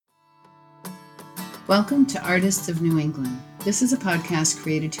Welcome to Artists of New England. This is a podcast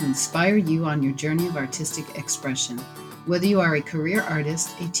created to inspire you on your journey of artistic expression. Whether you are a career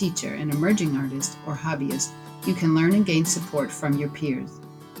artist, a teacher, an emerging artist, or hobbyist, you can learn and gain support from your peers.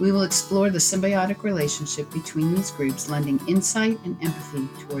 We will explore the symbiotic relationship between these groups, lending insight and empathy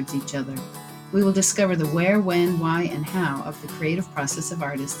towards each other. We will discover the where, when, why, and how of the creative process of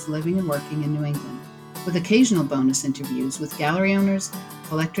artists living and working in New England, with occasional bonus interviews with gallery owners,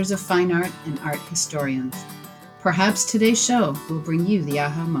 collectors of fine art, and art historians. Perhaps today's show will bring you the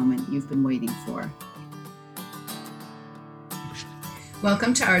aha moment you've been waiting for.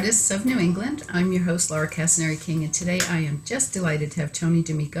 Welcome to Artists of New England. I'm your host, Laura Castanari King, and today I am just delighted to have Tony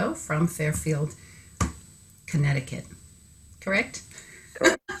D'Amico from Fairfield, Connecticut. Correct?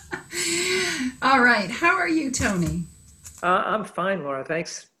 Correct. All right. How are you, Tony? I'm fine, Laura.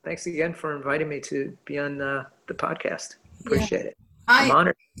 Thanks again for inviting me to be on the podcast. Appreciate it. I'm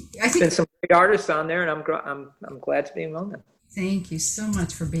honored. There's been some great artists on there, and I'm glad to be among them. Thank you so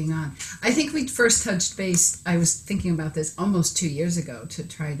much for being on. I think we first touched base, I was thinking about this almost 2 years ago to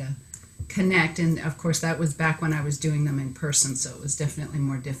try to connect. And of course, that was back when I was doing them in person, so it was definitely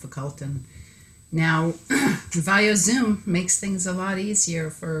more difficult. And now via Zoom makes things a lot easier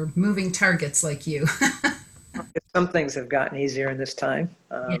for moving targets like you. Some things have gotten easier in this time.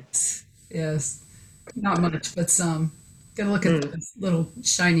 Yes. Not much, but some. Got to look at those little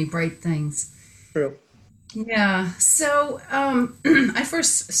shiny, bright things. True. Yeah. So I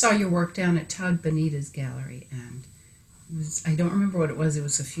first saw your work down at Todd Bonita's gallery, and I don't remember what it was. It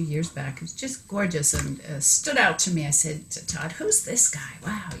was a few years back. It was just gorgeous and stood out to me. I said to Todd, "Who's this guy?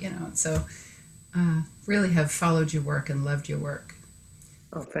 Wow." So really have followed your work and loved your work.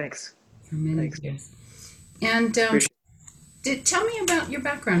 Oh, thanks. For many years. And tell me about your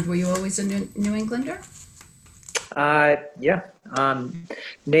background. Were you always a New Englander? Yeah.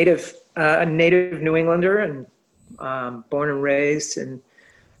 Native New Englander, and born and raised in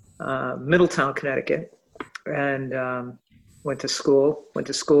Middletown, Connecticut, and went to school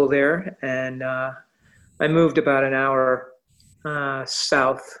there, and I moved about an hour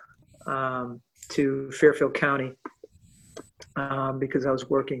south to Fairfield County because I was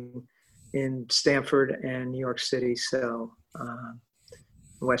working in Stamford and New York City, so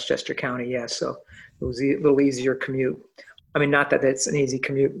Westchester County, yeah. So it was a little easier commute. I mean, not that it's an easy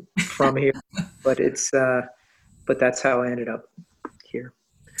commute from here, but but that's how I ended up here.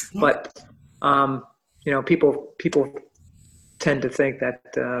 But people tend to think that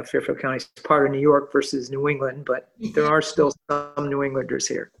Fairfield County is part of New York versus New England, but there are still some New Englanders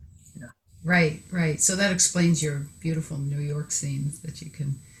here. Yeah. Right. So that explains your beautiful New York scenes that you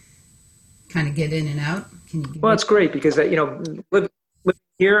can kind of get in and out. Well, it's great because living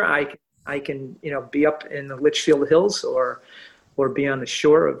here, I can be up in the Litchfield Hills or be on the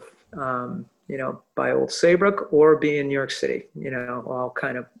shore of by Old Saybrook, or be in New York City, all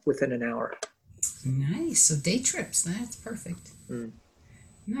kind of within an hour. Nice. So day trips, that's perfect.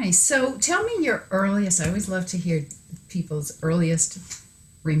 Nice. So tell me your earliest, I always love to hear people's earliest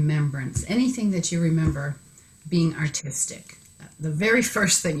remembrance, anything that you remember being artistic, the very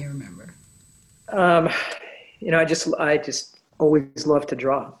first thing you remember. I just always loved to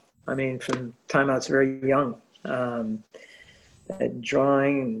draw. I mean, from the time I was very young,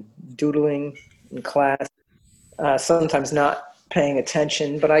 drawing and doodling in class, sometimes not paying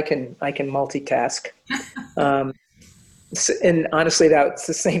attention, but I can multitask. And honestly, that's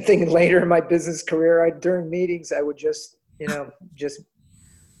the same thing later in my business career. During meetings, I would just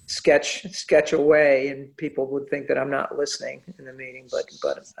sketch away, and people would think that I'm not listening in the meeting, but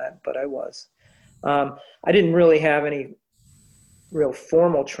I was. I didn't really have any real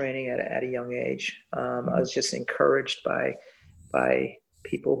formal training at a young age. I was just encouraged by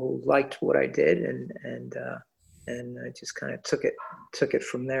people who liked what I did, and I just kind of took it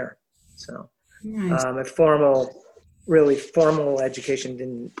from there. So nice. A formal education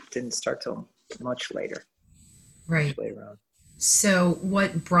didn't start till much later. Right. Much later on. So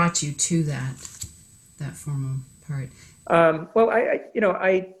what brought you to that formal part? Well,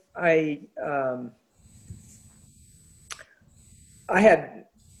 I had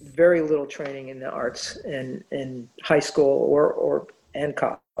very little training in the arts in high school and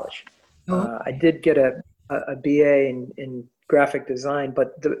college. I did get a BA in graphic design,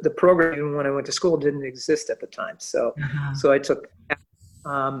 but the program, even when I went to school, didn't exist at the time. So I took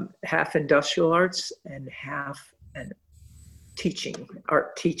half industrial arts and half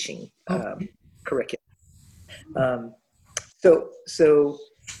art teaching curriculum. So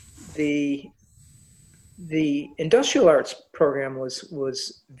the industrial arts program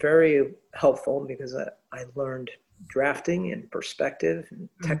was very helpful because I learned drafting and perspective and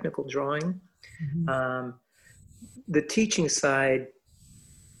technical drawing. The teaching side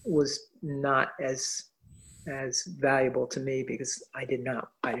was not as valuable to me because I didn't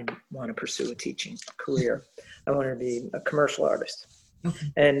want to pursue a teaching career. I wanted to be a commercial artist.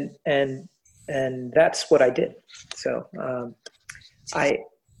 Okay. And that's what I did. So I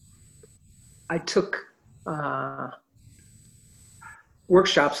took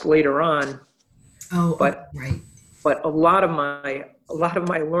workshops later on. Oh, but right. But a lot of my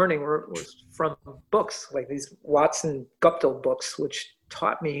learning was from books, like these Watson Guptill books, which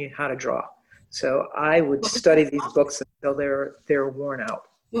taught me how to draw. So I would study these books until they're worn out.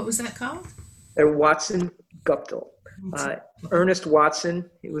 What was that called? They're Watson Guptill. Ernest Watson,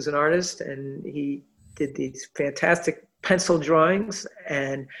 he was an artist, and he did these fantastic pencil drawings.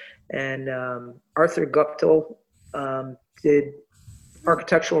 And Arthur Guptill did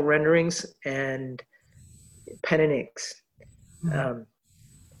architectural renderings and pen and inks.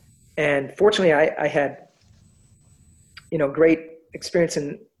 And fortunately, I had, great experience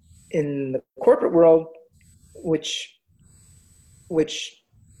in the corporate world, which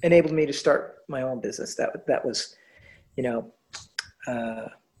enabled me to start my own business. That was,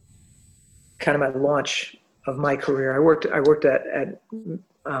 kind of my launch of my career. I worked at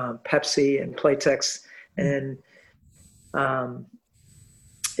Pepsi and Playtex, and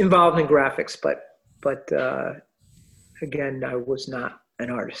involved in graphics, but again, I was not an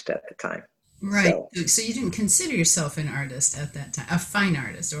artist at the time. Right. So you didn't consider yourself an artist at that time, a fine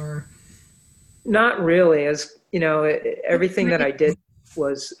artist, or? Not really. As everything that I did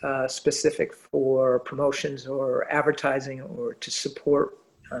was specific for promotions or advertising or to support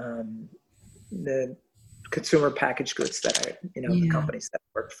the consumer packaged goods that the companies that I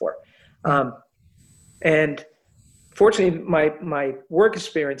worked for. And fortunately, my work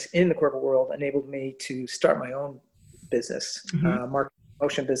experience in the corporate world enabled me to start my own business, marketing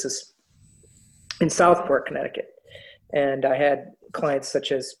promotion business in Southport, Connecticut. And I had clients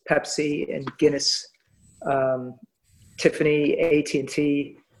such as Pepsi and Guinness, Tiffany,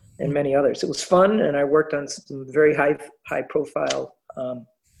 AT&T, and many others. It was fun, and I worked on some very high profile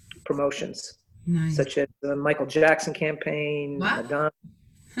promotions, such as the Michael Jackson campaign, Madonna.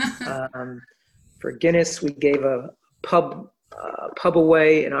 For Guinness, we gave a pub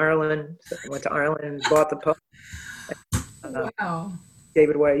away in Ireland. So I went to Ireland and bought the pub. Wow. Gave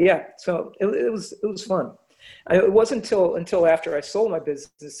it away. Yeah. So it was fun. It wasn't until after I sold my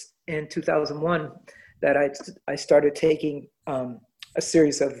business in 2001 that I started taking a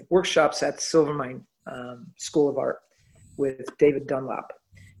series of workshops at Silvermine School of Art with David Dunlop.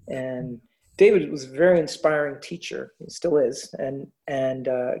 And David was a very inspiring teacher. He still is, and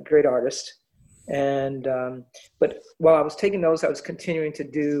a great artist. And but while I was taking those, I was continuing to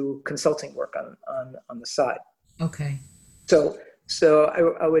do consulting work on the side. Okay. So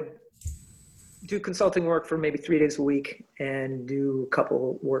I would do consulting work for maybe 3 days a week and do a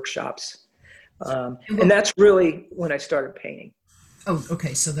couple workshops. And that's really when I started painting. Oh,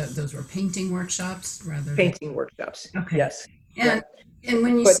 okay. So those were painting workshops rather painting workshops. Okay. Yes. And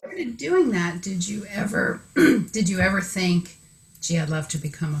when you started doing that, did you ever think, gee, I'd love to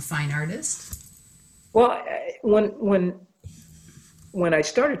become a fine artist? Well, when I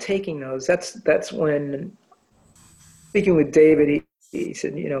started taking those, that's when, speaking with David, he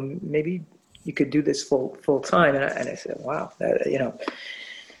said, maybe you could do this full time, and I said, wow, that'd be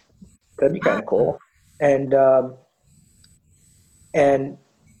kind of cool, and I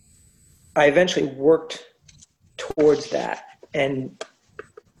eventually worked towards that and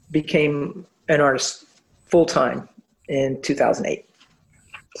became an artist full time in 2008.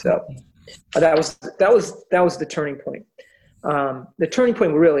 So that was the turning point. The turning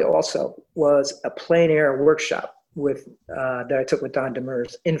point really also was a plein air workshop that I took with Don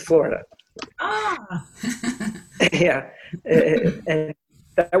Demers in Florida. Ah. Yeah, and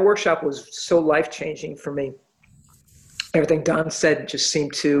that workshop was so life-changing for me. Everything Don said just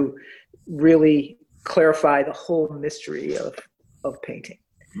seemed to really clarify the whole mystery of painting.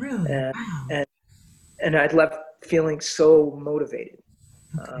 Really? Wow. And I'd left feeling so motivated.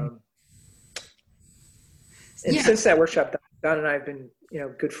 Okay. And since that workshop, Don and I have been,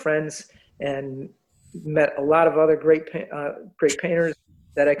 good friends and met a lot of other great painters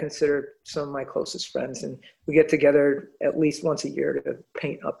that I consider some of my closest friends, and we get together at least once a year to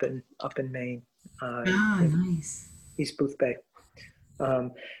paint up in Maine. Nice. East Boothbay.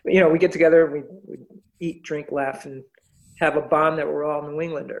 We get together, we eat, drink, laugh, and have a bond that we're all New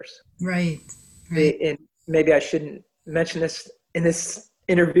Englanders. Right. And maybe I shouldn't mention this in this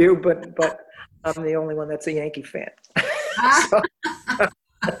interview, but I'm the only one that's a Yankee fan.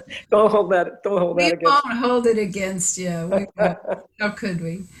 Don't hold We that against won't hold it against you. We won't. How could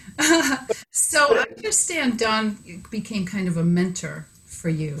we? So I understand Don became kind of a mentor for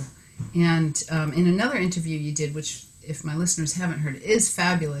you. And in another interview you did, which if my listeners haven't heard, is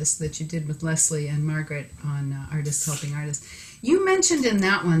fabulous, that you did with Leslie and Margaret on Artists Helping Artists. You mentioned in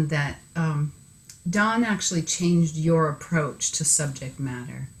that one that Don actually changed your approach to subject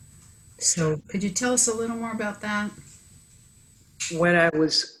matter. So could you tell us a little more about that? when I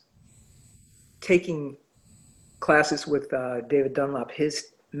was taking classes with David Dunlop,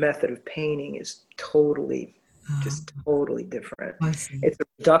 his method of painting is just totally different. I see. It's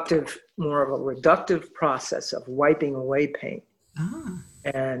more of a reductive process of wiping away paint, Ah,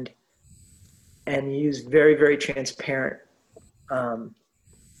 and use very, very transparent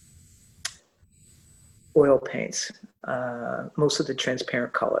oil paints, most of the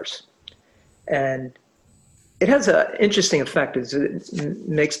transparent colors. And it has an interesting effect. It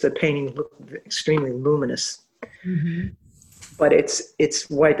makes the painting look extremely luminous, but it's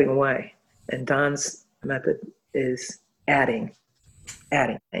wiping away. And Don's method is adding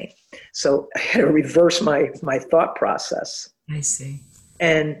paint. So I had to reverse my thought process. I see.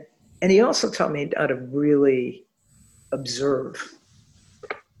 And he also taught me how to really observe,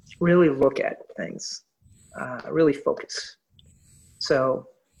 really look at things, really focus. So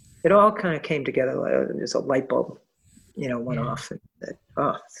it all kind of came together. There's a light bulb, went off.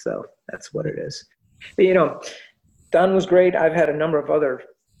 And so that's what it is. But, Don was great. I've had a number of other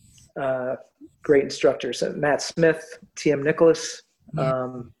great instructors: Matt Smith, T.M. Nicholas,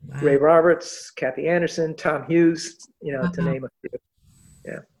 Ray Roberts, Kathy Anderson, Tom Hughes, to name a few.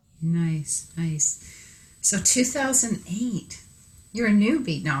 Yeah. Nice. So 2008, you're a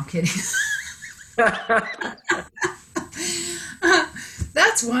newbie. No, I'm kidding.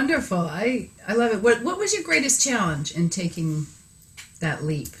 That's wonderful. I love it. What was your greatest challenge in taking that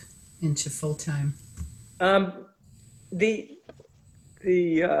leap into full time? The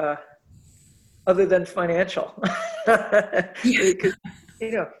other than financial, because,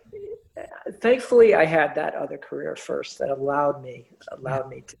 thankfully I had that other career first that allowed me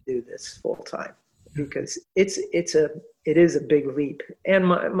to do this full time, because it is a big leap, and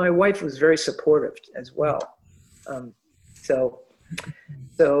my wife was very supportive as well. So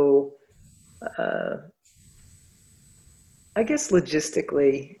I guess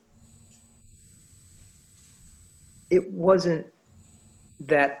logistically it wasn't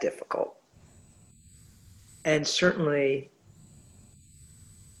that difficult, and certainly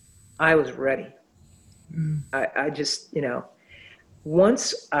I was ready. I just,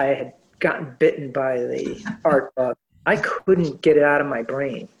 once I had gotten bitten by the art bug, I couldn't get it out of my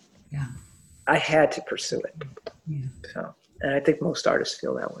brain. Yeah. I had to pursue it. Yeah. So, and I think most artists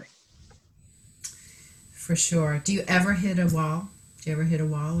feel that way. For sure. Do you ever hit a wall? Do you ever hit a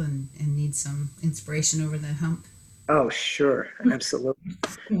wall and need some inspiration over the hump? Oh, sure. Absolutely.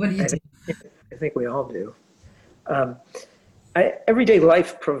 What do you do? I think we all do. Everyday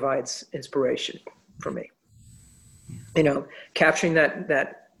life provides inspiration for me. Yeah. Capturing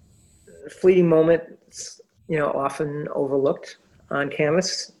that fleeting moment, often overlooked on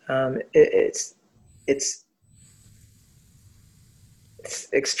canvas. It's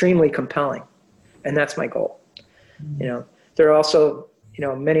extremely compelling, and that's my goal. There are also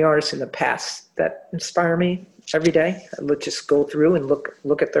many artists in the past that inspire me every day. I just go through and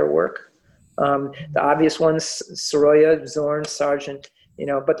look at their work. The obvious ones: Sorolla, Zorn, Sargent.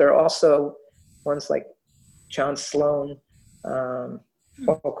 But there are also ones like John Sloan,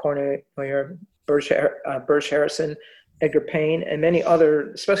 Paul Cornelier, Burge Harrison, Edgar Payne, and many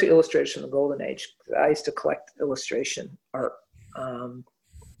other, especially illustrators from the Golden Age. I used to collect illustration art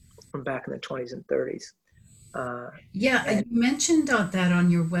from back in the 20s and 30s. You mentioned that on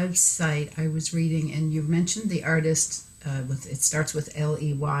your website. I was reading, and you mentioned the artist it starts with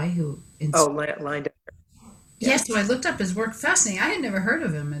Ley, who. Leyendecker. Yes, so I looked up his work. Fascinating. I had never heard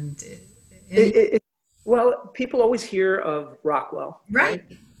of him, and well, people always hear of Rockwell, right?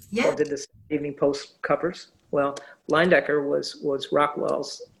 Yeah. Who did the Evening Post covers. Well, Leyendecker was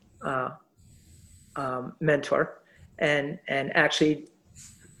Rockwell's mentor, and actually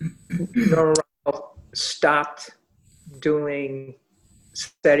Norman Rockwell stopped doing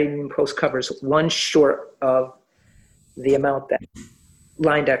Evening Post covers one short of the amount that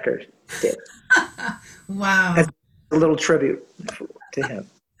Leyendecker did. Wow. As a little tribute to him.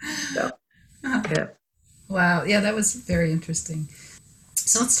 So, yeah. Wow. Yeah, that was very interesting.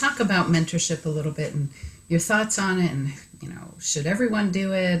 So let's talk about mentorship a little bit and your thoughts on it, and should everyone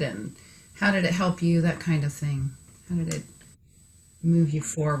do it, and how did it help you, that kind of thing. How did it move you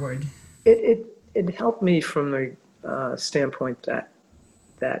forward? It helped me from the standpoint that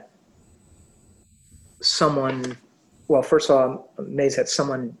that someone, well, first of all, I'm amazed that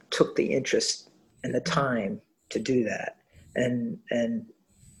someone took the interest and the time to do that. And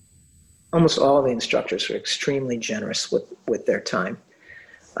almost all the instructors were extremely generous with their time.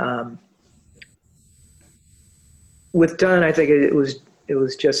 With Dunn, I think it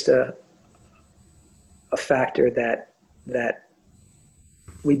was just a factor that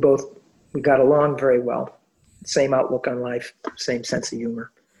we got along very well. Same outlook on life, same sense of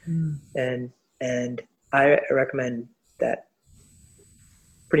humor. And I recommend that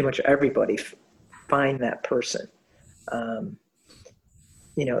pretty much everybody find that person.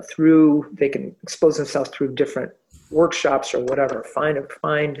 They can expose themselves through different workshops or whatever. Find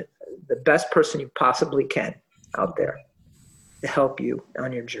the best person you possibly can out there to help you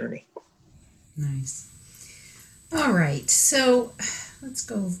on your journey. Nice. All right. So let's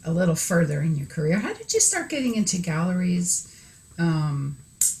go a little further in your career. How did you start getting into galleries? And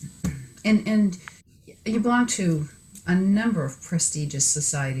you belong to a number of prestigious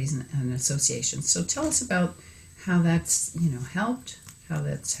societies and associations. So tell us about how that's, helped, how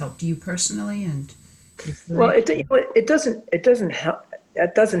that's helped you personally and. Well, it doesn't help.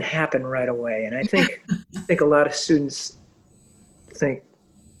 That doesn't happen right away. And I think a lot of students think,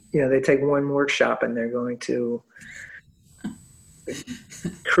 they take one workshop and they're going to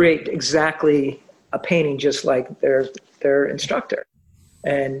create exactly a painting just like their instructor.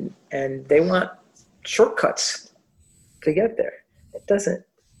 And they want shortcuts to get there. It doesn't.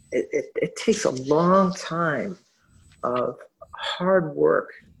 It takes a long time of hard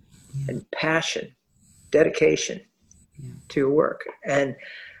work and passion, dedication to your work, and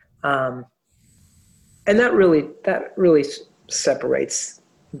that really separates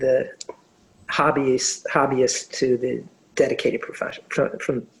the hobbyist to the dedicated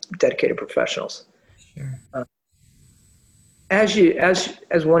from dedicated professionals. Sure.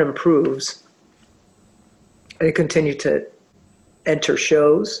 As one improves, they continue to enter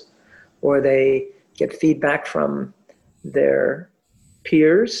shows, or they get feedback from their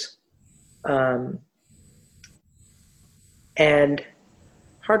peers, and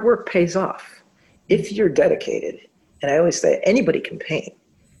hard work pays off if you're dedicated. And I always say anybody can paint,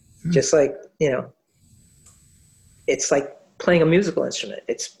 just like, it's like playing a musical instrument.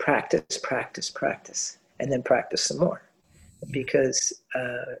 It's practice, practice, practice, and then practice some more, because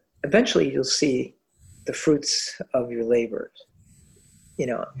eventually you'll see the fruits of your labor,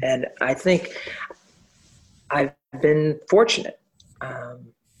 and I think I've been fortunate.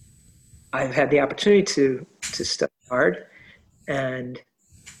 I've had the opportunity to study hard, and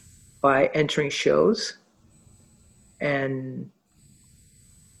by entering shows and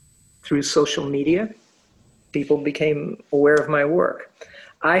through social media, people became aware of my work.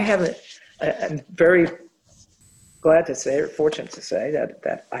 I'm very glad to say, or fortunate to say,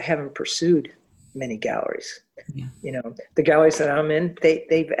 that I haven't pursued many galleries. Yeah. The galleries that I'm in,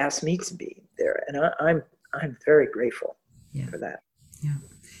 they've asked me to be there, and I'm very grateful for that. Yeah.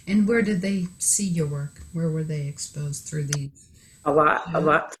 And where did they see your work? Where were they exposed through these? A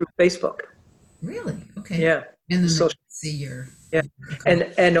lot through Facebook. Really? Okay. Yeah. And then Social. they see your. Yeah.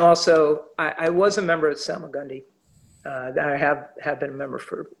 And also I was a member of Salmagundi. I have been a member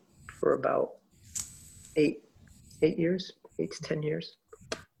for about 8 years, 8 to 10 years.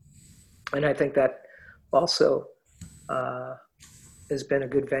 And I think that also has been a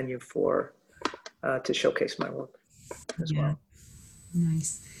good venue to showcase my work as well.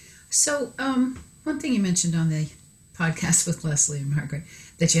 Nice. So one thing you mentioned on the podcast with Leslie and Margaret,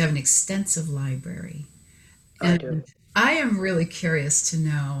 that you have an extensive library. I do. I am really curious to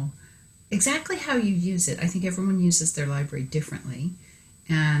know exactly how you use it. I think everyone uses their library differently.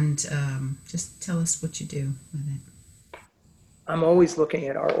 And just tell us what you do with it. I'm always looking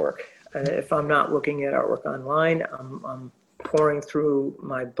at artwork. If I'm not looking at artwork online, I'm pouring through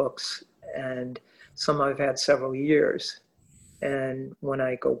my books, and some I've had several years. And when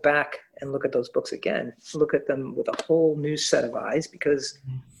I go back and look at those books again, look at them with a whole new set of eyes, because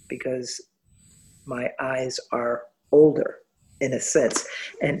my eyes are older in a sense,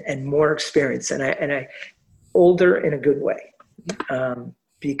 and more experienced, and I older in a good way,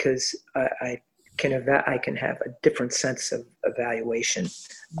 because I can have a different sense of evaluation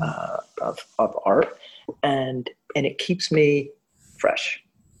of art, and it keeps me fresh.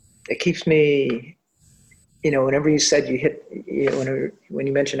 It keeps me, whenever you said you hit, when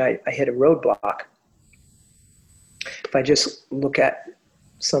you mentioned I hit a roadblock, if I just look at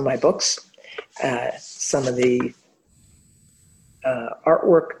some of my books, some of the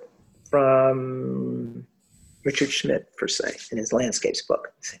artwork from Richard Schmidt, per se, in his landscapes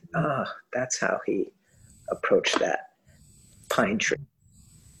book, that's how he approached that pine tree.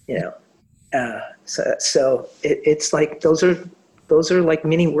 you know. It's like those are like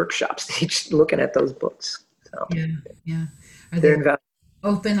mini workshops. Each looking at those books. So Yeah, yeah. Are they're they invaluable.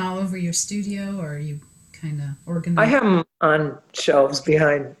 open all over your studio, or are you kind of I organized? have them on shelves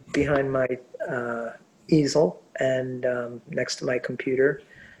behind my easel and next to my computer,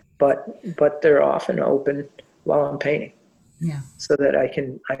 but they're often open while I'm painting, Yeah, so that I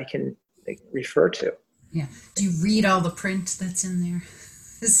can refer to. yeah. Do you read all the print that's in there?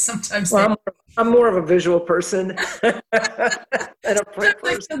 Sometimes Well, I'm more of a visual person than a print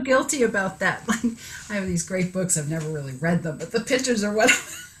I person. feel guilty about that. Like, I have these great books. I've never really read them, but the pictures are what.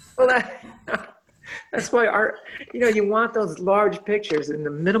 Well, that's why art. You want those large pictures and the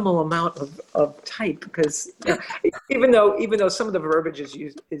minimal amount of type, because even though some of the verbiage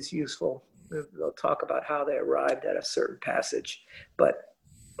is useful, they'll talk about how they arrived at a certain passage, but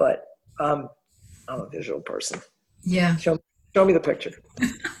I'm a visual person. Yeah, Show me the picture.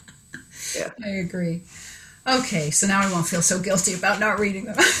 Yeah. I agree. Okay, so now I won't feel so guilty about not reading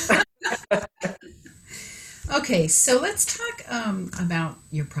them. Okay, so let's talk about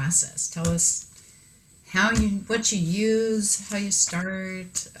your process. Tell us what you use, how you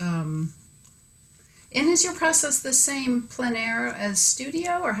start, and is your process the same plein air as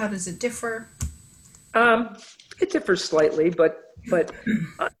studio, or how does it differ? Um, it differs slightly, but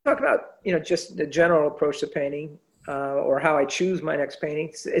I talk about just the general approach to painting, or how I choose my next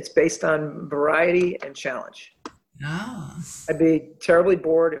painting. It's based on variety and challenge. Ah, I'd be terribly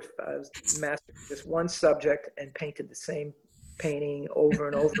bored if I was mastering just one subject and painted the same painting over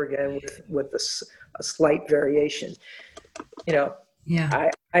and over again with a slight variation. You know, yeah.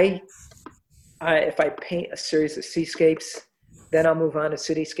 I, I, if I paint a series of seascapes, then I'll move on to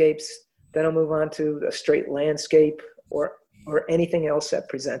cityscapes, then I'll move on to a straight landscape, or anything else that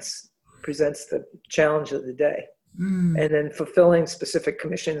presents the challenge of the day. Mm, And then fulfilling specific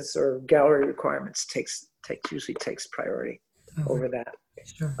commissions or gallery requirements usually takes priority over. over that.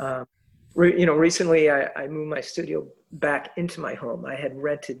 Sure. Recently I moved my studio back into my home. I had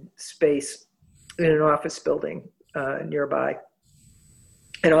rented space in an office building nearby,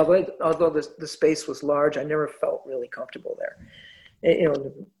 and although the space was large, I never felt really comfortable there.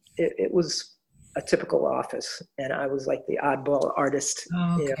 It was a typical office, and I was like the oddball artist,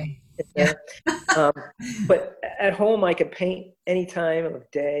 Oh, you know, okay. in Yeah. there. Um, but at home, I could paint any time of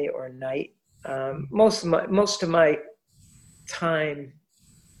day or night. Most of my time,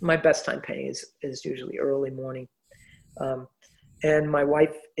 my best time painting is usually early morning. Um, and my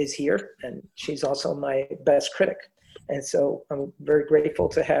wife is here, and she's also my best critic. And so I'm very grateful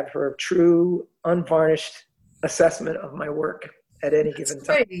to have her true, unvarnished assessment of my work at any That's given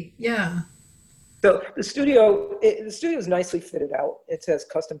time. great. Yeah. So the studio is nicely fitted out. It has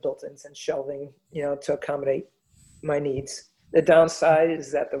custom built-ins and shelving, to accommodate my needs. The downside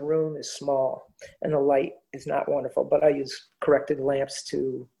is that the room is small and the light is not wonderful, but I use corrected lamps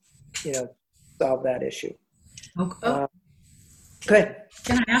to, solve that issue. Oh, Good.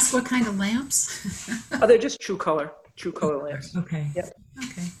 can I ask what kind of lamps? Oh, they're just true color lamps. Okay. Yep.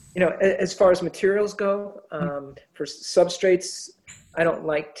 Okay. As far as materials go, for substrates, I don't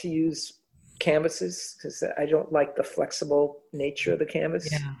like to use canvases because I don't like the flexible nature of the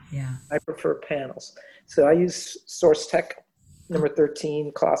canvas. Yeah. Yeah. I prefer panels. So I use SourceTech number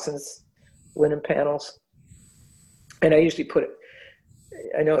 13 Clausen's linen panels. And I usually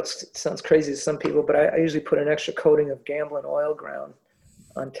I know it sounds crazy to some people, but I usually put an extra coating of Gamblin oil ground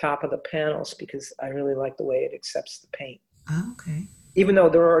on top of the panels because I really like the way it accepts the paint. Oh, okay. Even though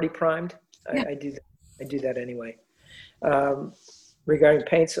they're already primed, Yeah. I do that anyway. Regarding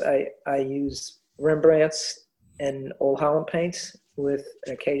paints, I use Rembrandts and Old Holland paints with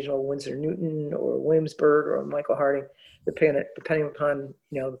an occasional Winsor Newton or Williamsburg or Michael Harding, depending upon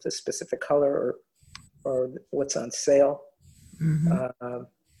the specific color or what's on sale. Mm-hmm.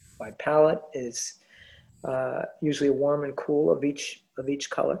 My palette is usually warm and cool of each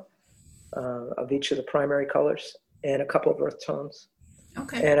color, of each of the primary colors, and a couple of earth tones.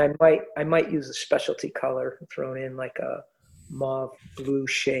 Okay. And I might use a specialty color thrown in, like a mauve blue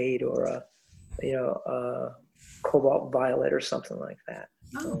shade or a cobalt violet or something like that.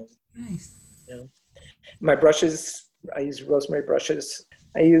 Oh, nice. My brushes, I use rosemary brushes.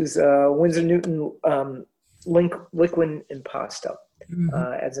 I use Winsor Newton liquid impasto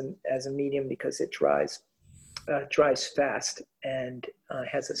as a medium because it dries fast and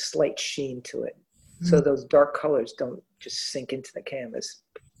has a slight sheen to it. So those dark colors don't just sink into the canvas.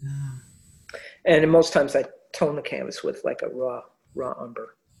 And most times I tone the canvas with like a raw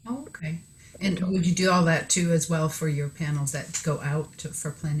umber. Oh, okay. And would you do all that too as well for your panels that go out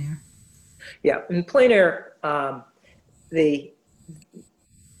for plein air? Yeah, in plein air,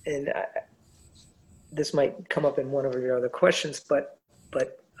 this might come up in one of your other questions, but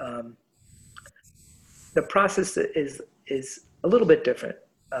the process is a little bit different.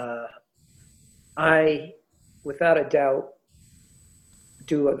 I, without a doubt,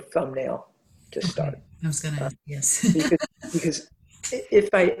 do a thumbnail to start. I was going to ask, yes. because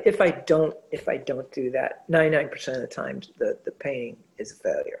if I don't do that, 99% of the time the painting is a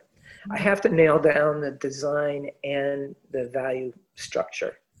failure. I have to nail down the design and the value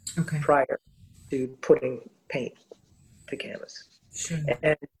structure prior to putting paint to canvas. Sure.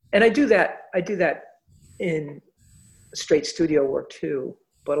 And I do that in straight studio work too,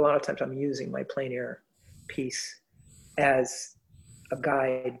 but a lot of times I'm using my plein air piece as a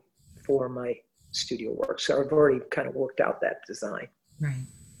guide for my studio work. So I've already kind of worked out that design. Right.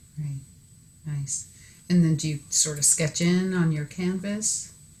 Nice. And then do you sort of sketch in on your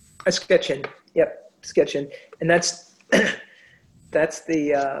canvas? I sketch in. Yep, sketch in. And that's the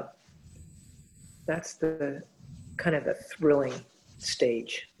kind of the thrilling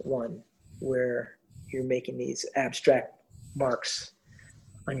stage one, where you're making these abstract marks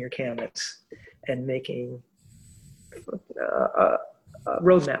on your canvas and making a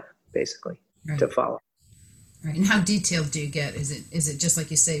roadmap basically to follow. Right. And how detailed do you get? Is it just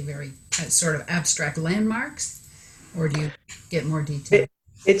like you say, very sort of abstract landmarks, or do you get more detail?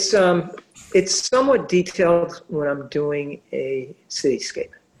 It's somewhat detailed when I'm doing a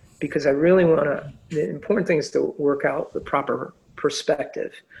cityscape, because I really want to. The important thing is to work out the proper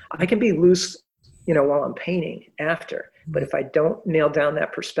perspective. I can be loose, while I'm painting after, but if I don't nail down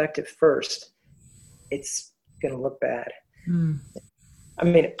that perspective first, it's going to look bad. I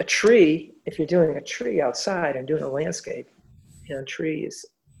mean, a tree, if you're doing a tree outside and doing a landscape, a tree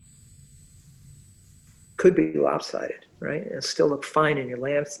could be lopsided, right? It'll still look fine in your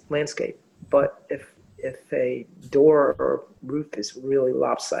landscape. But if a door or roof is really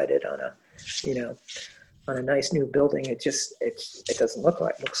lopsided on a nice new building, it doesn't look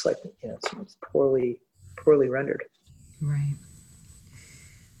like, it looks like, it's poorly rendered. Right.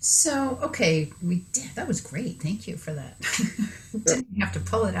 So, okay, that was great. Thank you for that. Didn't have to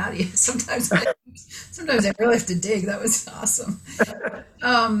pull it out of you. Sometimes I really have to dig. That was awesome.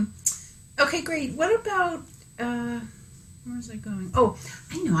 Okay, great. What about, where was I going? Oh,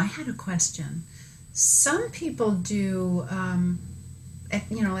 I know, I had a question. Some people do,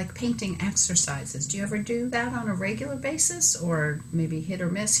 like painting exercises. Do you ever do that on a regular basis, or maybe hit or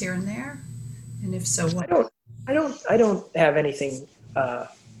miss here and there? And if so, what? I don't have anything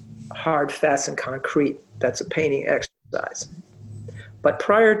hard, fast, and concrete that's a painting exercise. But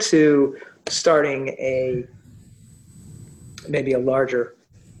prior to starting maybe a larger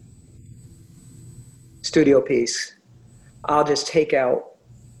studio piece, I'll just take out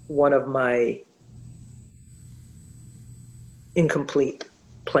one of my incomplete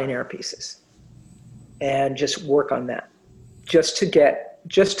plein air pieces and just work on that, just to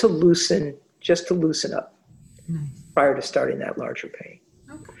loosen up prior to starting that larger painting.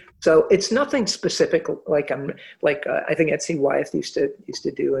 Okay. So it's nothing specific. I think Etsy Wyeth used to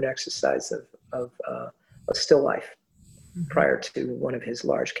do an exercise of a still life prior to one of his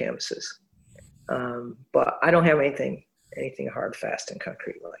large canvases. But I don't have anything hard, fast, and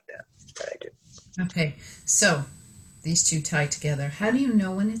concrete like that I do. Okay, so these two tie together. How do you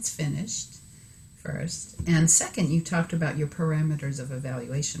know when it's finished, first? And second, you talked about your parameters of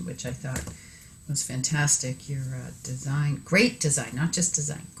evaluation, which I thought was fantastic. Your design, great design, not just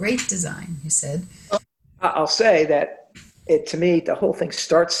design, great design, you said. I'll say that to me, the whole thing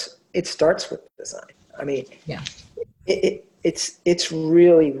starts with design. I mean, yeah, it's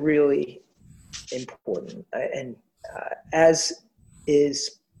really, really important. And as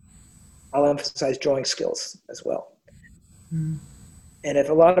is, I'll emphasize drawing skills as well. And if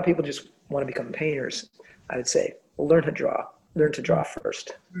a lot of people just want to become painters, I would say, well, learn to draw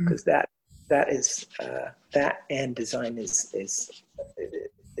first, because that and design is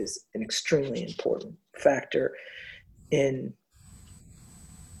an extremely important factor in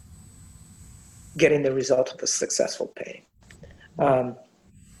getting the result of a successful painting. The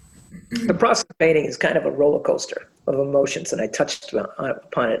process of painting is kind of a roller coaster of emotions, and I touched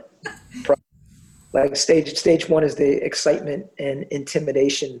upon it. Like stage one is the excitement and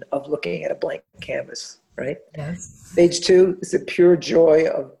intimidation of looking at a blank canvas, right? Yes. Stage two is the pure joy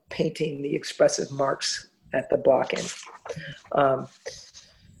of painting the expressive marks at the block end.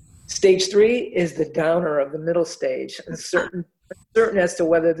 Stage three is the downer of the middle stage, uncertain as to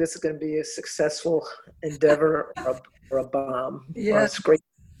whether this is going to be a successful endeavor or a bomb or a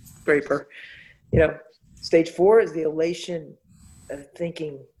scraper. Stage four is the elation of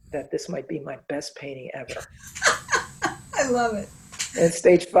thinking that this might be my best painting ever. I love it. And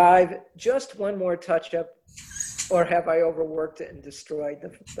stage 5, just one more touch up, or have I overworked it and destroyed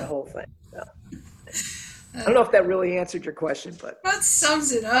the whole thing? No. I don't know if that really answered your question, but That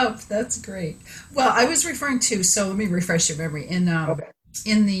sums it up. That's great. Well, I was referring to, so let me refresh your memory. okay.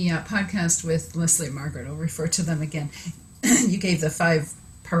 In the podcast with Leslie and Margaret, I'll refer to them again. You gave the 5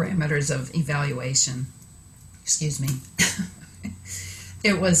 parameters of evaluation. Excuse me.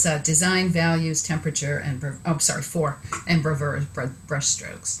 It was design, values, temperature, and 4, and bravura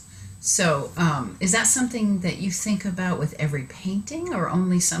brushstrokes. So, is that something that you think about with every painting, or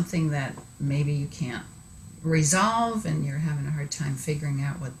only something that maybe you can't resolve and you're having a hard time figuring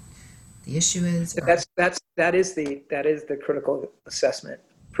out what the issue is? Or? That is the critical assessment,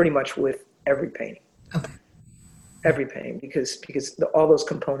 pretty much with every painting. Okay. Every painting, because all those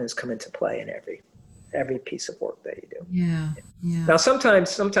components come into play in every piece of work that you do. Yeah. Now,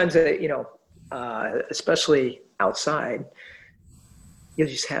 sometimes, especially outside, you'll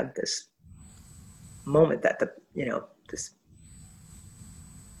just have this moment that this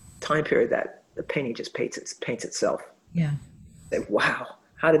time period that the painting just paints itself. Yeah. Like, wow,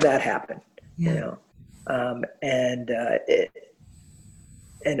 how did that happen? Yeah. And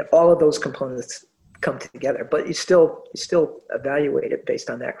all of those components come together, but you still evaluate it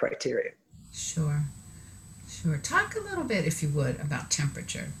based on that criteria. Sure. Talk a little bit, if you would, about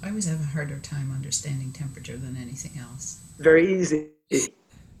temperature. I always have a harder time understanding temperature than anything else. Very easy.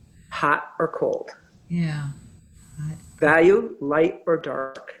 Hot or cold. Yeah. Value, light or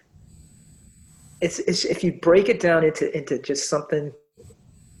dark. It's if you break it down into just something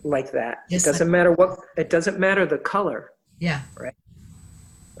like that. It doesn't matter the color. Yeah.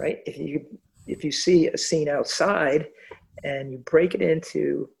 Right. If you see a scene outside and you break it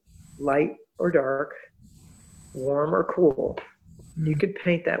into light or dark, warm or cool, you could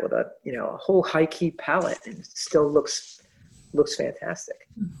paint that with a whole high key palette and it still looks fantastic.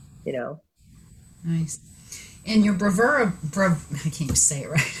 Nice. And your bravura I can't even say it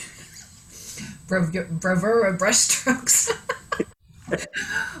right. Bravura brushstrokes.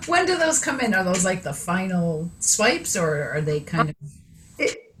 When do those come in? Are those like the final swipes, or are they kind of?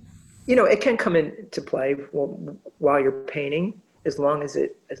 It can come into play while you're painting, as long as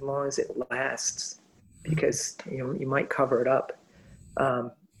it lasts, because you might cover it up,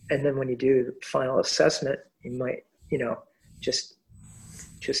 and then when you do the final assessment, you might just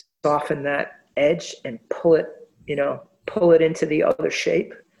soften that edge and pull it into the other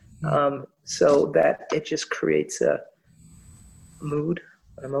shape, so that it just creates a mood,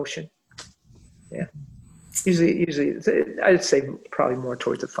 an emotion. Yeah. Usually, I'd say probably more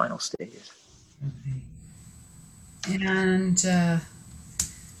towards the final stages. Okay. And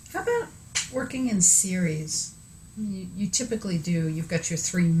how about working in series? You typically do. You've got your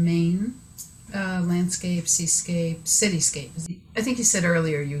 3 main landscape, seascape, cityscape. I think you said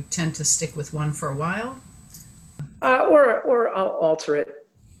earlier you tend to stick with one for a while. Or I'll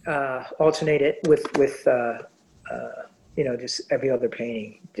alternate it with just every other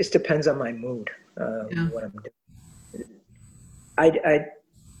painting. Just depends on my mood, what I'm doing. I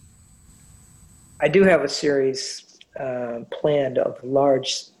do have a series planned of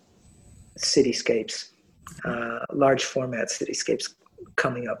large cityscapes, large format cityscapes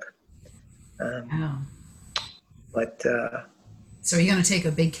coming up. Wow. But so are you going to take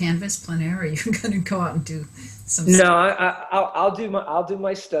a big canvas, plein air, or are you going to go out and do some? No, I'll do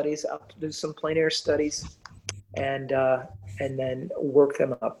my studies. I'll do some plein air studies, and then work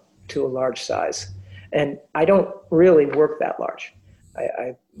them up to a large size. And I don't really work that large.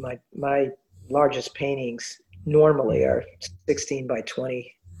 My largest paintings normally are 16 by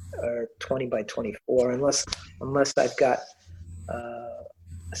 20 or 20 by 24, unless I've got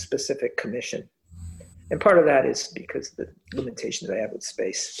a specific commission. And part of that is because of the limitations I have with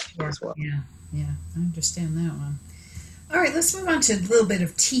space as well. Yeah, I understand that one. All right, let's move on to a little bit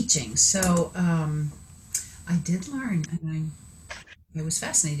of teaching. So I did learn, and I was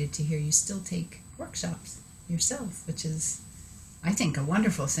fascinated to hear you still take workshops yourself, which is, I think, a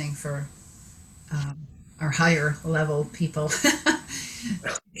wonderful thing for our higher level people to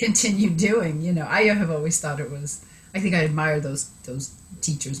continue doing. I have always thought it was, I think I admire those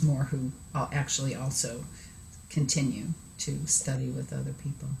teachers more who actually also continue to study with other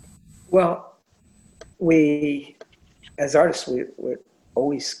people. Well, we, as artists, we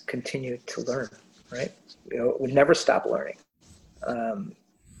always continue to learn, right? We never stop learning.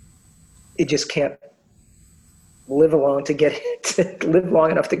 You just can't live long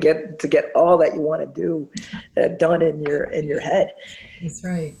enough to get all that you want to do done in your head. That's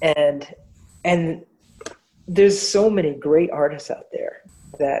right. And there's so many great artists out there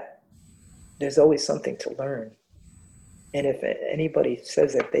that there's always something to learn. And if anybody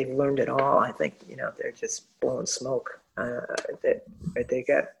says that they've learned it all, I think, they're just blowing smoke. That they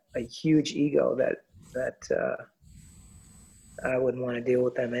got a huge ego that I wouldn't want to deal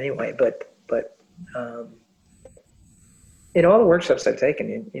with them anyway. But in all the workshops I've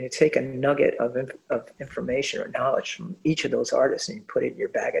taken, you take a nugget of information or knowledge from each of those artists and you put it in your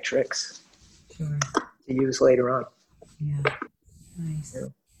bag of tricks Sure. to use later on. Yeah. Nice. Yeah.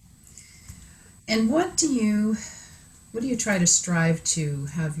 And what do you try to strive to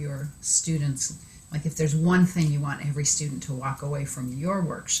have your students, like if there's one thing you want every student to walk away from your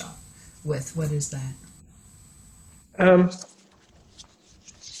workshop with, what is that?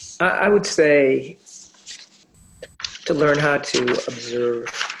 I would say to learn how to observe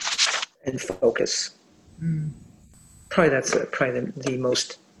and focus. Probably that's the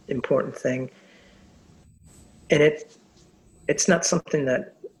most important thing. And it's not something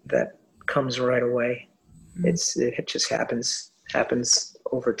that comes right away. It just happens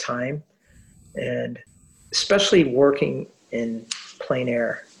over time. And especially working in plein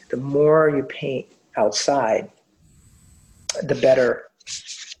air, the more you paint outside, the better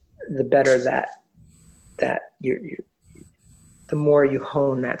that you're the more you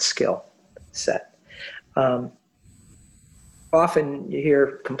hone that skill set. Often you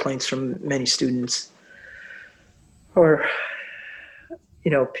hear complaints from many students or,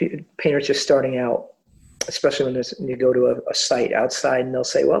 painters just starting out, especially when you go to a site outside and they'll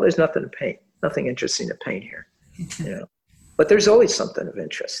say, well, there's nothing to paint, nothing interesting to paint here. But there's always something of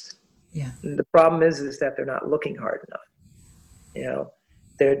interest. Yeah. And the problem is that they're not looking hard enough.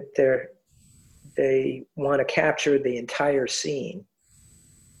 They want to capture the entire scene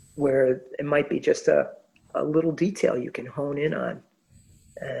where it might be just a little detail you can hone in on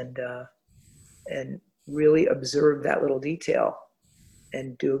and really observe that little detail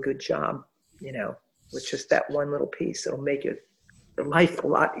and do a good job, with just that one little piece. It'll make your life a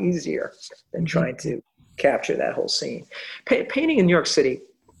lot easier than trying to capture that whole scene. Painting in New York City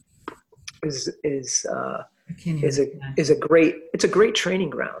is a great training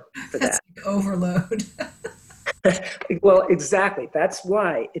ground for that. Like overload. Well, exactly. That's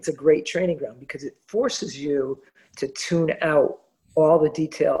why it's a great training ground, because it forces you to tune out all the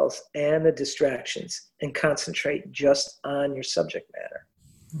details and the distractions and concentrate just on your subject matter.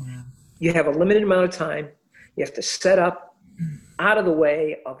 Wow. You have a limited amount of time. You have to set up out of the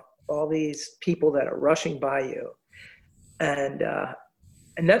way of all these people that are rushing by you. And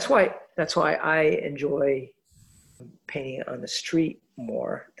that's why I enjoy painting on the street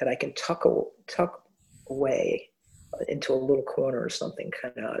more, that I can tuck away into a little corner or something,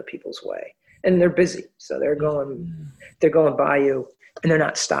 kind of out of people's way. And they're busy, so they're going by you, and they're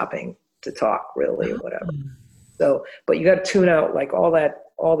not stopping to talk really or whatever. So, but you got to tune out like all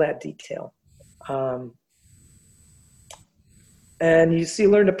that detail, and you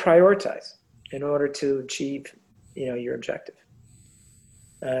learn to prioritize in order to achieve, your objective.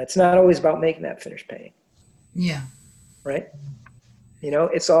 It's not always about making that finished painting. Yeah. Right.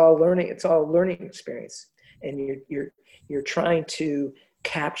 It's all learning. It's all a learning experience, and you're trying to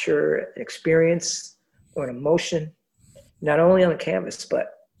capture an experience or an emotion, not only on the canvas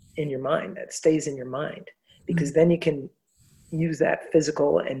but in your mind. That stays in your mind, because then you can use that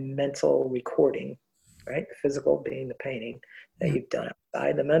physical and mental recording. Right. The physical being the painting that you've done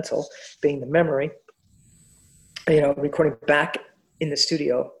outside, the mental being the memory. Recording back in the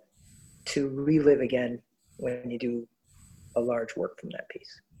studio to relive again when you do a large work from that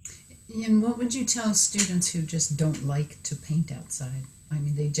piece. And what would you tell students who just don't like to paint outside? I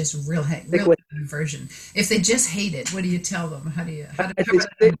mean, they just real aversion. If they just hate it, what do you tell them? How do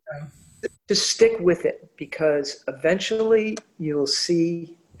just stick with it, because eventually you'll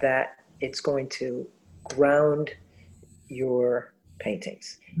see that it's going to ground your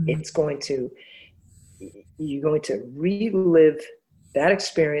paintings. You're going to relive that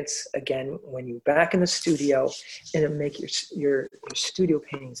experience again when you're back in the studio, and it'll make your studio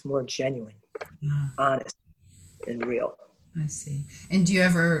paintings more genuine, honest, and real. I see. And do you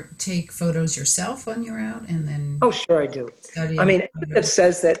ever take photos yourself when you're out, and then? Oh, sure, I do. I mean, it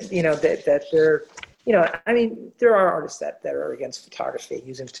says that that they're, I mean, there are artists that are against photography,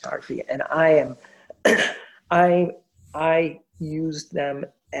 using photography, and I am, I use them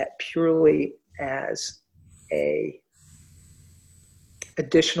purely as a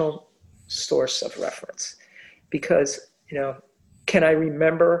additional source of reference, because can I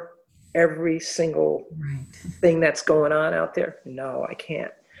remember every single thing that's going on out there? No, I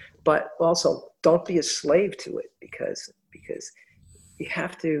can't. But also, don't be a slave to it, because you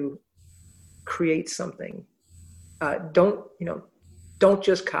have to create something. Don't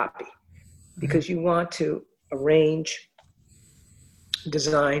just copy, because you want to arrange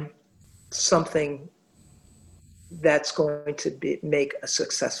design something that's going to make a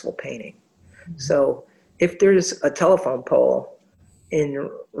successful painting. So if there's a telephone pole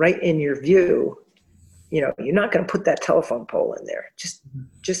right in your view, you're not going to put that telephone pole in there.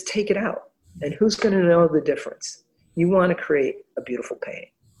 Just take it out. And who's going to know the difference? You want to create a beautiful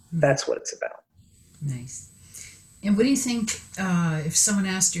painting. That's what it's about. Nice. And what do you think, if someone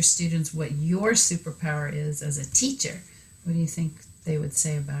asked your students what your superpower is as a teacher, what do you think they would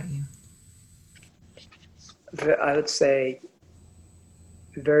say about you? I would say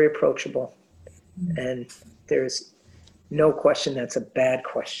very approachable. And there's no question that's a bad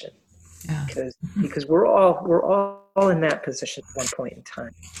question. Yeah. Because we're all in that position at one point in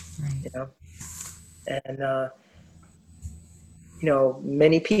time. Right. And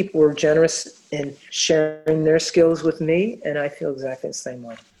many people were generous in sharing their skills with me, and I feel exactly the same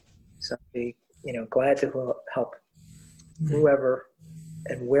way. So I'd be, glad to help whoever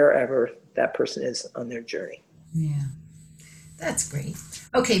and wherever that person is on their journey. Yeah, that's great.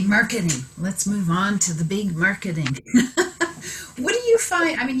 Okay, marketing. Let's move on to the big marketing. What do you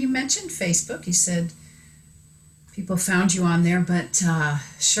find? I mean, you mentioned Facebook. You said people found you on there, but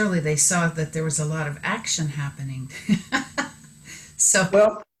surely they saw that there was a lot of action happening. So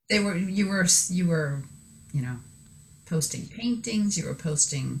you were posting paintings. You were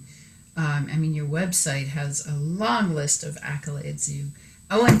posting. Your website has a long list of accolades.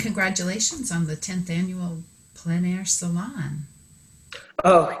 And congratulations on the 10th annual Plein Air Salon.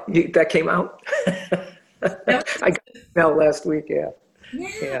 Oh, that came out. I got it out last week. Yeah.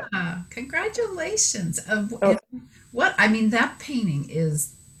 Congratulations. That painting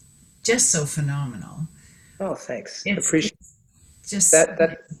is just so phenomenal. Oh, thanks. I appreciate just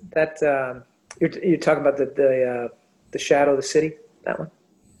that. You're talking about the Shadow of the City. That one.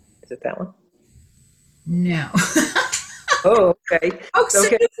 Is it that one? No. Oh, okay. Oh, so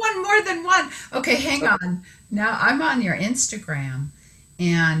you won more than one. Okay, hang on. Now I'm on your Instagram,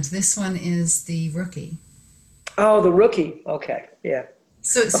 and this one is the Rookie. Oh, the Rookie. Okay, yeah.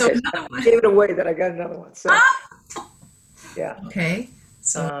 So another one. I gave it away that I got another one. So, yeah. Okay.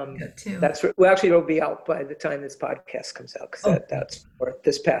 So got two. Actually, it'll be out by the time this podcast comes out, because that's for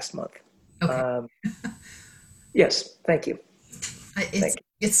this past month. Okay. Yes, thank you.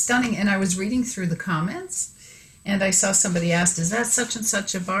 It's stunning, and I was reading through the comments, and I saw somebody asked, "Is that such and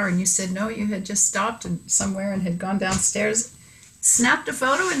such a bar?" And you said, "No, you had just stopped somewhere and had gone downstairs, snapped a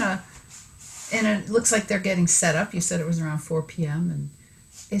photo, and it looks like they're getting set up." You said it was around 4 p.m. and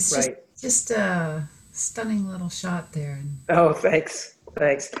it's just a stunning little shot there. Oh, thanks.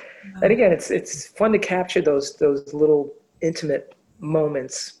 And again, it's fun to capture those little intimate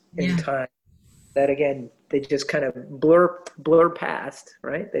moments in time that, again, they just kind of blur past,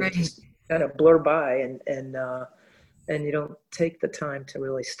 right? They just kind of blur by, and you don't take the time to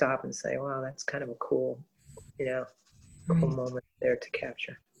really stop and say, "Wow, that's kind of a cool moment there to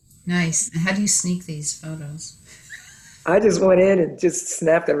capture." Nice. How do you sneak these photos? I just went in and just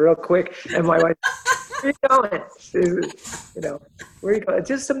snapped it real quick, and my wife, "Where are you going? Where are you going?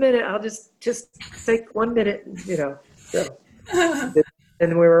 Just a minute. I'll just take 1 minute." So,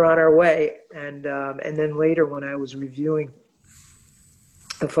 and we were on our way, and then later when I was reviewing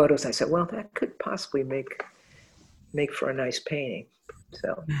the photos, I said, "Well, that could possibly make for a nice painting."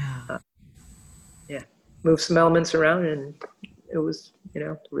 So, moved some elements around, and it was,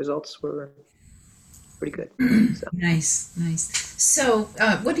 the results were pretty good. So. Nice. So,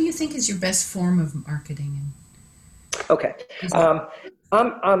 what do you think is your best form of marketing? Okay.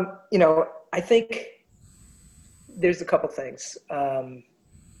 I think there's a couple things.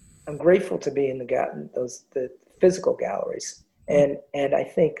 I'm grateful to be in the physical galleries, and I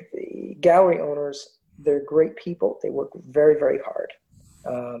think the gallery owners, they're great people. They work very, very hard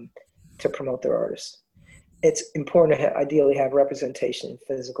to promote their artists. It's important to ideally have representation in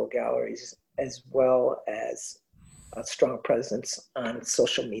physical galleries, as well as a strong presence on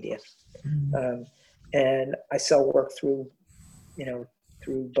social media. And I sell work through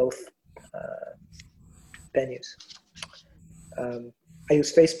both venues. I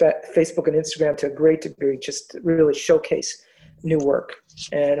use Facebook and Instagram to a great degree, just to really showcase new work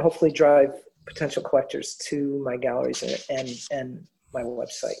and hopefully drive potential collectors to my galleries and my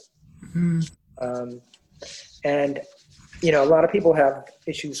website. And a lot of people have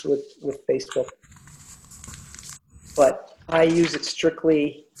issues with Facebook, but I use it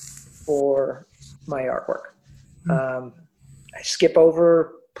strictly for my artwork. I skip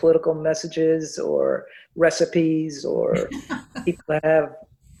over political messages or recipes, or people that have,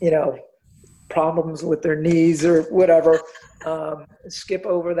 problems with their knees or whatever. Skip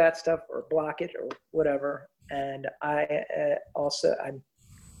over that stuff or block it or whatever. And I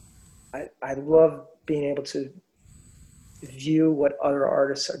love being able to view what other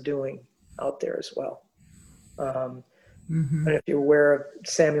artists are doing out there as well. And if you're aware of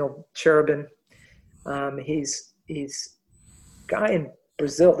Samuel Cherubin, he's a guy in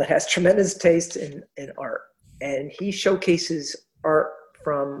Brazil that has tremendous taste in art, and he showcases art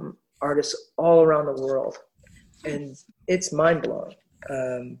from artists all around the world, and it's mind-blowing.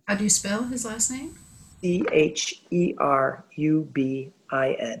 How do you spell his last name? Cherubin.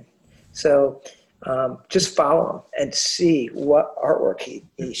 So just follow him and see what artwork he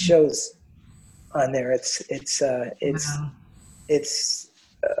shows on there. It's a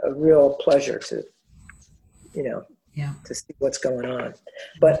real pleasure to to see what's going on.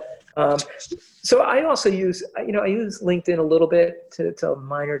 But so I also use I use LinkedIn a little bit to a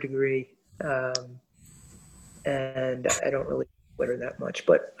minor degree, and I don't really Twitter that much,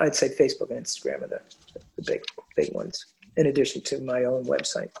 but I'd say Facebook and Instagram are the big ones, in addition to my own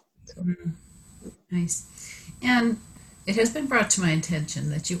website. So. Nice. And it has been brought to my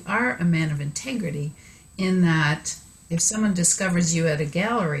attention that you are a man of integrity, in that if someone discovers you at a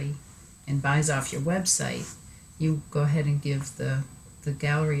gallery and buys off your website, you go ahead and give the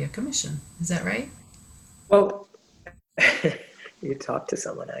gallery a commission. Is that right? Well, you talk to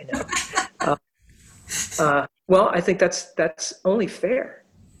someone I know. Well, I think that's only fair.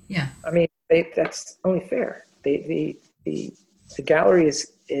 Yeah. I mean, that's only fair. The gallery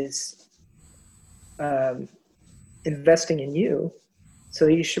is investing in you, so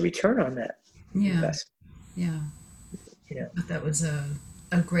you should return on that investment. Yeah. But that was a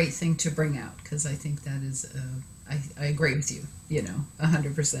great thing to bring out, because I think that is I agree with you.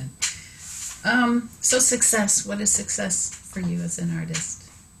 100%. So success. What is success for you as an artist?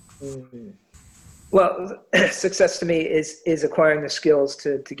 Well, success to me is acquiring the skills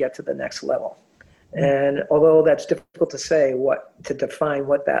to get to the next level. And although that's difficult to say, to define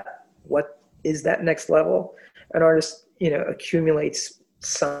what is that next level, an artist, accumulates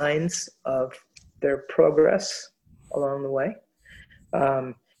signs of their progress along the way.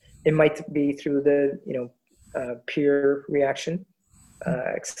 It might be through the, peer reaction,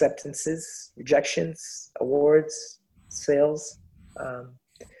 acceptances, rejections, awards, sales.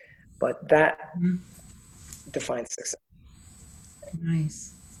 But that defines success.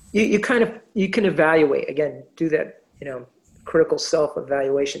 Nice. You can evaluate, again, do that, critical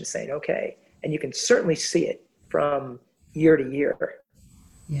self-evaluation, saying, okay, and you can certainly see it from year to year.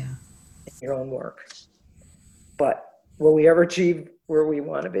 Yeah. In your own work. But will we ever achieve where we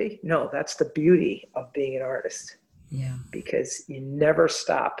want to be? No, that's the beauty of being an artist. Yeah. Because you never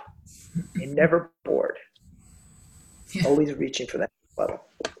stop. You're never bored. Yeah. Always reaching for that level.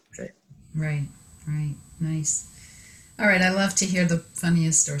 Right. Nice. All right. I love to hear the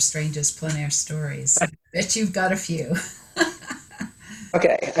funniest or strangest plein air stories. I bet you've got a few.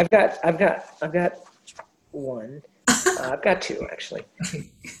 Okay. I've got one. I've got two, actually.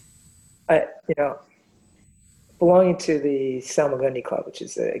 Belonging to the Salmagundi Club, which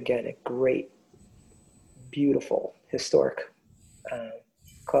is, again, a great, beautiful, historic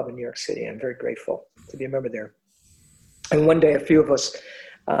club in New York City. I'm very grateful to be a member there. And one day, a few of us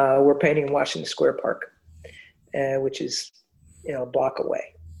were painting in Washington Square Park, which is, a block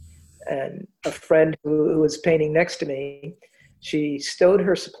away. And a friend who was painting next to me, she stowed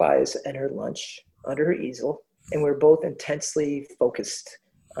her supplies and her lunch under her easel, and we were both intensely focused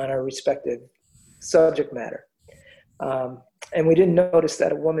on our respective subject matter. And we didn't notice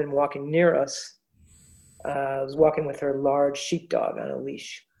that a woman walking near us was walking with her large sheepdog on a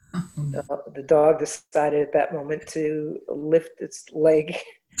leash. The dog decided at that moment to lift its leg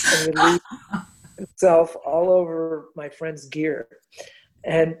and release himself all over my friend's gear.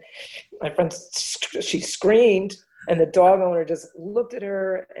 And my friend, she screamed, and the dog owner just looked at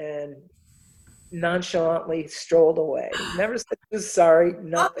her and nonchalantly strolled away. Never said he was sorry,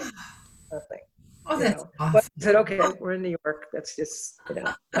 nothing. Oh, that's awesome. But I said, okay, we're in New York. That's just,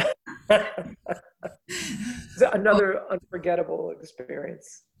 another unforgettable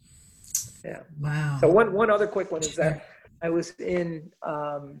experience. Yeah. Wow. So one other quick one is that I was in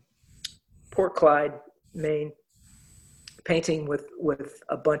Port Clyde, Maine, painting with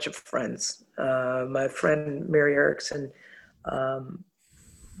a bunch of friends. My friend Mary Erickson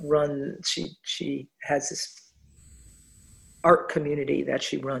she has this art community that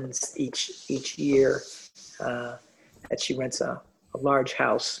she runs each year, that she rents a large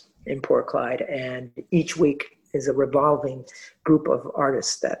house in Port Clyde, and each week is a revolving group of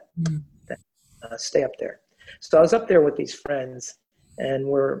artists that stay up there. So I was up there with these friends, and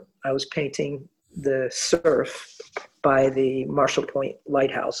I was painting the surf by the Marshall Point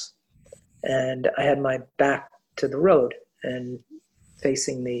Lighthouse, and I had my back to the road and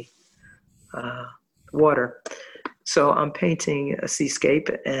facing the water. So I'm painting a seascape,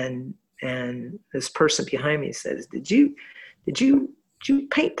 and this person behind me says, "Did you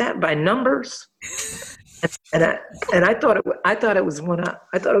paint that by numbers?" And I thought it was one of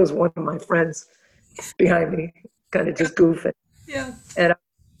my friends behind me, kind of just goofing. Yeah. And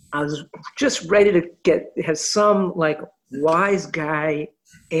I was just ready to have some like wise guy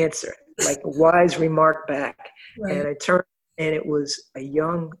answer, like a wise remark back. Right. And I turned, and it was a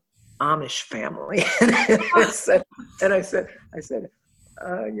young Amish family. and I said,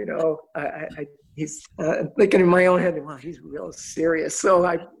 he's thinking in my own head, wow, he's real serious. So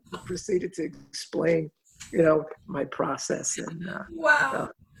I proceeded to explain, my process. And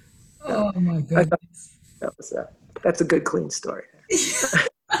Wow. Oh my goodness. That's a good, clean story.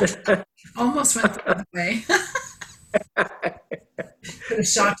 Almost went the other way. Could have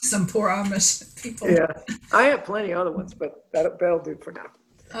shocked some poor Amish people. Yeah, I have plenty of other ones, but that'll do for now.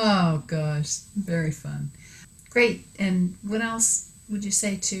 Oh gosh, very fun. Great. And what else would you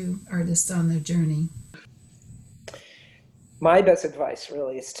say to artists on their journey? My best advice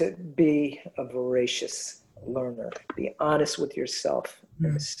really is to be a voracious learner. Be honest with yourself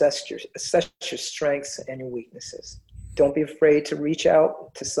and assess your strengths and your weaknesses. Don't be afraid to reach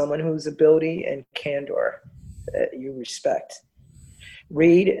out to someone whose ability and candor that you respect.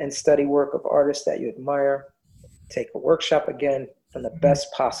 Read and study work of artists that you admire. Take a workshop again from the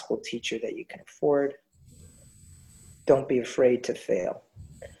best possible teacher that you can afford. Don't be afraid to fail.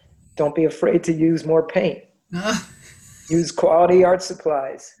 Don't be afraid to use more paint. Use quality art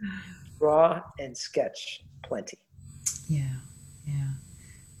supplies. Draw and sketch plenty. Yeah.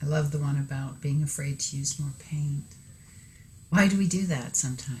 I love the one about being afraid to use more paint. Why do we do that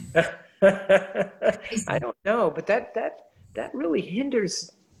sometimes? I don't know, but that really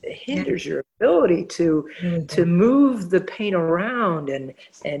hinders your ability to move the paint around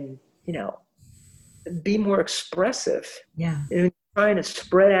and be more expressive. Yeah. And trying to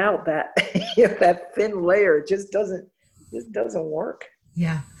spread out that that thin layer just doesn't work.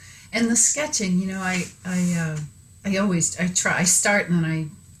 Yeah. And the sketching, I start and then I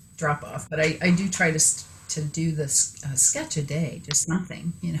drop off, but I do try to do the sketch a day, just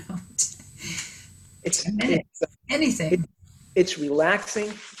nothing, It's anything. It's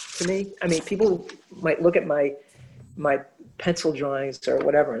relaxing to me. I mean, people might look at my pencil drawings or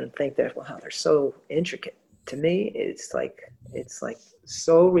whatever and think that, wow, they're so intricate. To me, it's like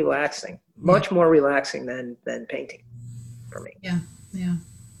so relaxing, much more relaxing than painting for me. Yeah.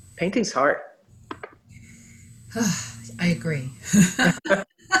 Painting's hard. I agree.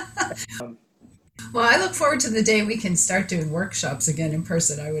 Well, I look forward to the day we can start doing workshops again in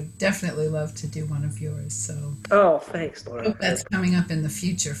person. I would definitely love to do one of yours. So. Oh, thanks, Laura. I hope that's coming up in the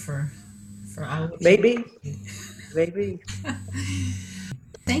future for all of you. Maybe.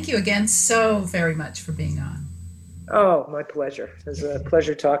 Thank you again so very much for being on. Oh, my pleasure. It was a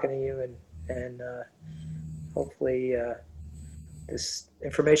pleasure talking to you, and hopefully this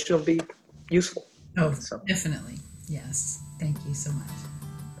information will be useful. Oh, definitely. Yes. Thank you so much.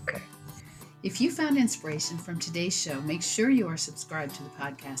 Okay. If you found inspiration from today's show, make sure you are subscribed to the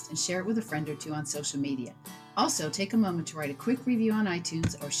podcast and share it with a friend or two on social media. Also, take a moment to write a quick review on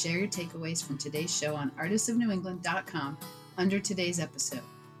iTunes or share your takeaways from today's show on artistsofnewengland.com under today's episode.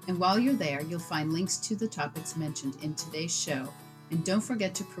 And while you're there, you'll find links to the topics mentioned in today's show. And don't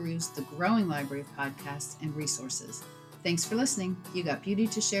forget to peruse the growing library of podcasts and resources. Thanks for listening. You got beauty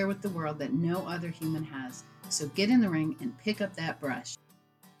to share with the world that no other human has. So get in the ring and pick up that brush.